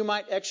faith you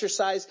might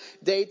exercise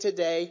day to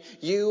day,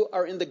 you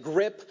are in the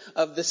grip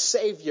of the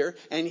Savior,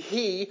 and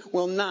he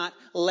will not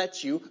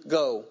let you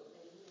go.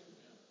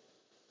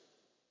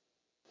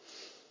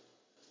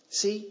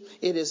 See,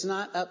 it is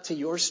not up to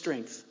your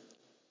strength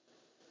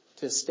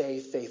to stay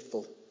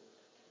faithful.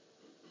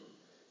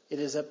 It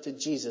is up to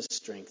Jesus'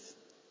 strength.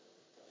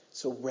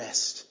 So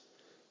rest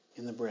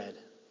in the bread.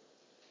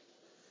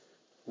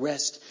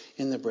 Rest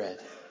in the bread.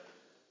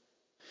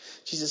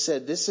 Jesus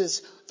said, this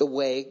is the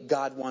way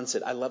God wants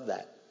it. I love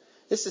that.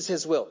 This is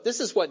his will. This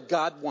is what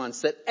God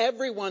wants, that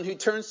everyone who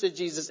turns to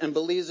Jesus and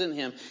believes in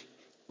him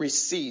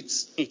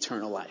receives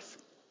eternal life.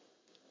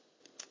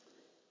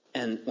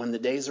 And when the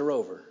days are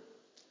over,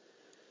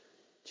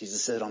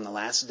 Jesus said on the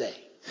last day,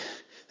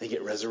 they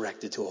get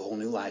resurrected to a whole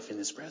new life in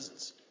his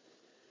presence.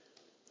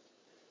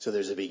 So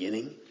there's a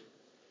beginning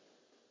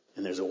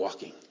and there's a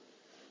walking.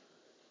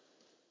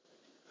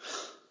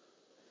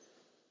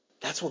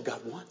 That's what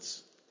God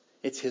wants.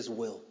 It's his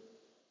will.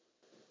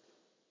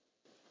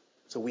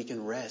 So we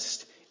can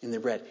rest in the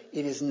bread.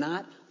 It is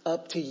not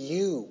up to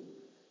you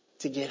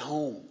to get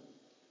home.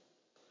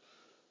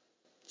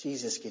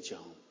 Jesus gets you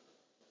home.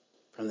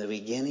 From the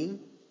beginning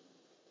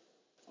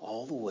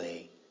all the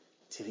way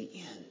to the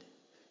end.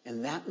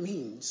 And that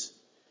means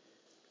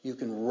you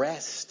can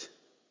rest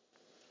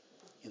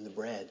in the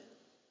bread.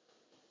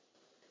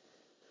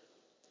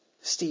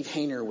 Steve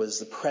Hayner was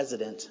the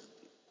president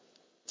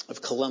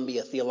of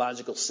Columbia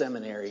Theological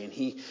Seminary, and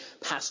he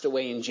passed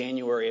away in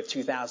January of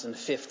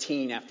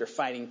 2015 after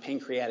fighting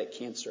pancreatic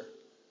cancer.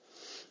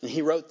 And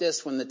he wrote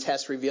this when the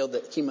test revealed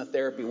that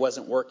chemotherapy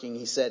wasn't working.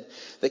 He said,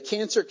 "The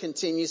cancer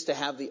continues to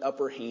have the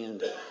upper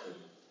hand.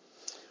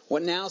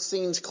 What now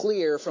seems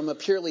clear from a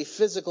purely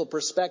physical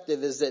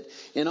perspective is that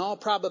in all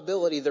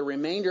probability, the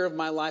remainder of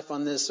my life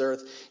on this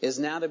earth is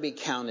now to be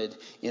counted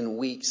in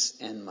weeks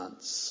and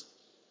months."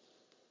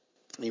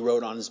 He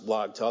wrote on his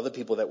blog to all the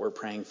people that were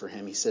praying for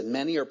him. He said,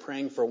 "Many are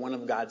praying for one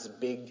of God's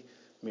big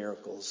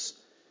miracles.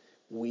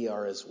 We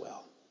are as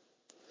well.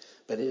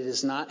 But it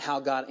is not how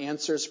God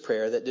answers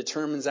prayer that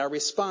determines our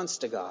response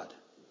to God.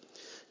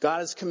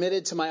 God is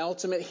committed to my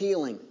ultimate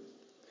healing.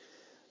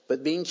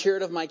 But being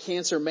cured of my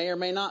cancer may or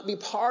may not be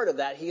part of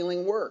that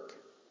healing work."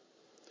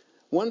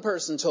 One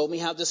person told me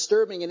how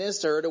disturbing it is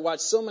to her to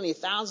watch so many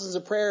thousands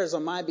of prayers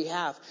on my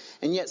behalf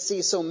and yet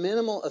see so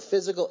minimal of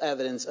physical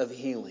evidence of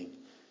healing.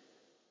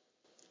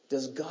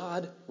 Does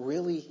God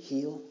really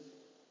heal?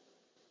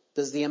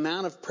 Does the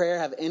amount of prayer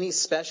have any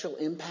special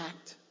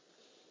impact?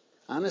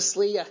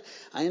 Honestly,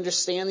 I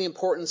understand the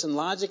importance and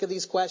logic of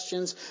these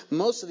questions.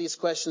 Most of these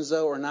questions,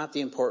 though, are not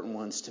the important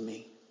ones to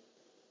me.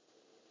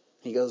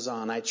 He goes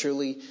on, "I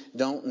truly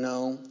don't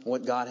know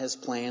what God has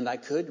planned. I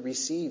could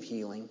receive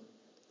healing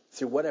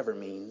through whatever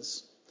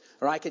means,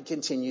 or I could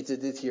continue to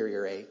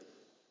deteriorate.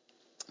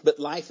 But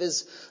life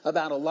is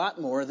about a lot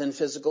more than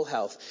physical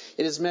health.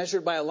 It is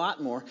measured by a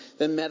lot more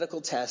than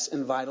medical tests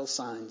and vital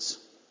signs.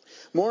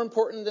 More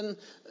important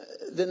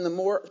than the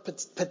more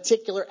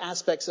particular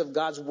aspects of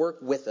God's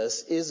work with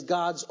us is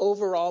God's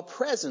overall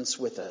presence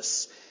with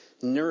us,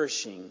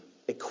 nourishing,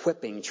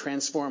 equipping,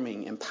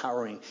 transforming,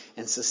 empowering,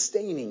 and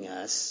sustaining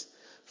us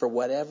for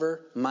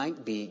whatever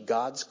might be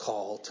God's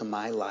call to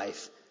my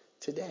life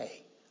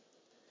today."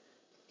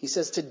 He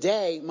says,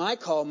 today, my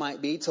call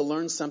might be to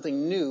learn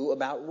something new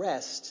about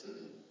rest.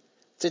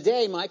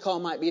 Today, my call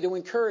might be to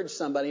encourage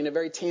somebody in a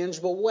very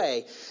tangible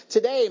way.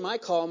 Today, my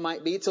call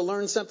might be to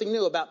learn something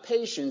new about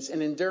patience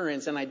and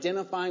endurance and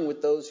identifying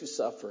with those who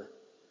suffer.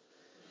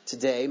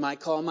 Today, my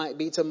call might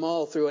be to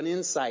mull through an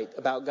insight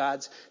about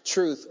God's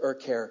truth or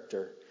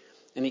character.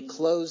 And he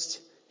closed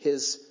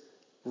his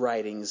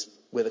writings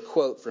with a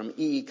quote from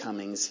E.E.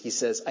 Cummings. He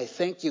says, "I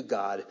thank you,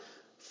 God,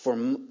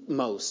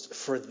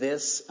 for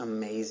this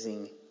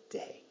amazing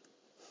day."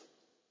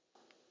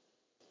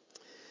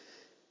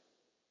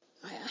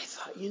 I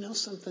thought, you know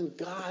something?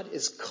 God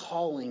is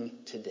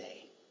calling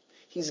today.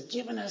 He's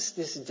given us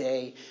this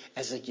day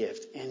as a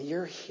gift, and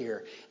you're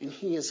here, and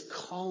he is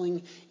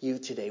calling you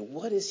today.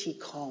 What is he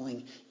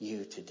calling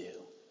you to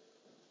do?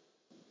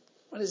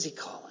 What is he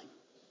calling?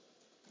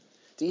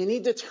 Do you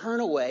need to turn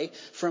away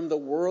from the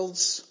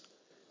world's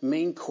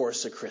main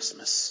course of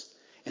Christmas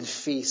and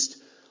feast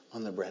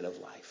on the bread of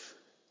life?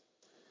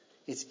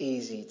 It's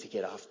easy to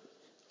get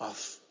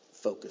off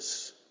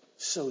focus.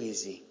 So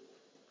easy.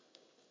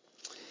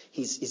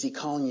 Is he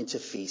calling you to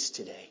feast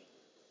today?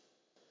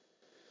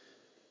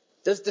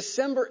 Does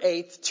December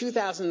 8th,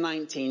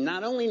 2019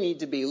 not only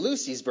need to be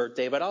Lucy's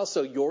birthday, but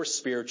also your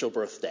spiritual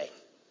birthday?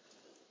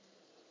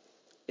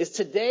 Is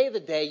today the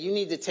day you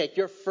need to take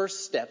your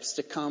first steps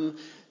to come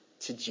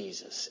to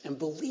Jesus and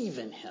believe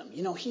in him?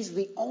 You know, he's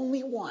the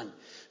only one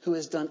who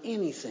has done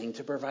anything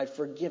to provide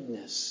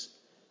forgiveness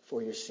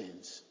for your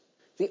sins.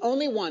 The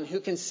only one who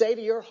can say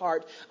to your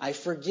heart, "I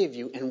forgive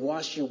you," and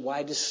wash you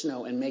white as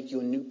snow and make you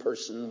a new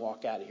person and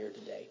walk out of here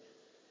today.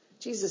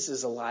 Jesus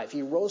is alive.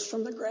 He rose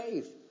from the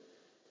grave.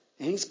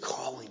 And he's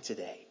calling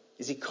today.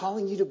 Is he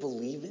calling you to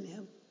believe in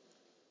him?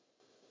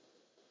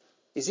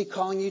 Is he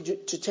calling you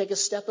to take a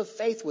step of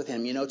faith with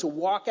him? You know, to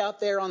walk out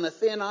there on the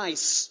thin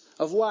ice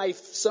of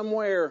life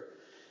somewhere,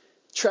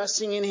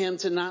 trusting in him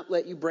to not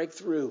let you break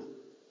through.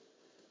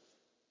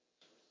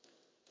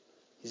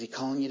 Is he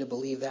calling you to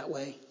believe that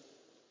way?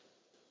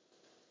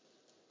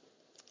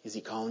 Is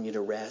he calling you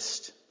to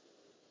rest?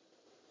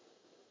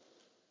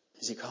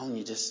 Is he calling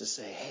you just to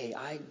say, "Hey,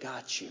 I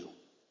got you.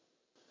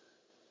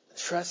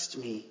 Trust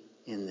me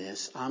in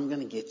this. I'm going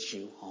to get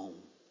you home."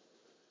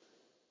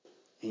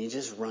 And you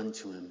just run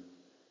to him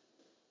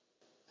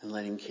and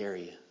let him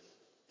carry you.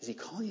 Is he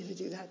calling you to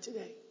do that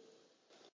today?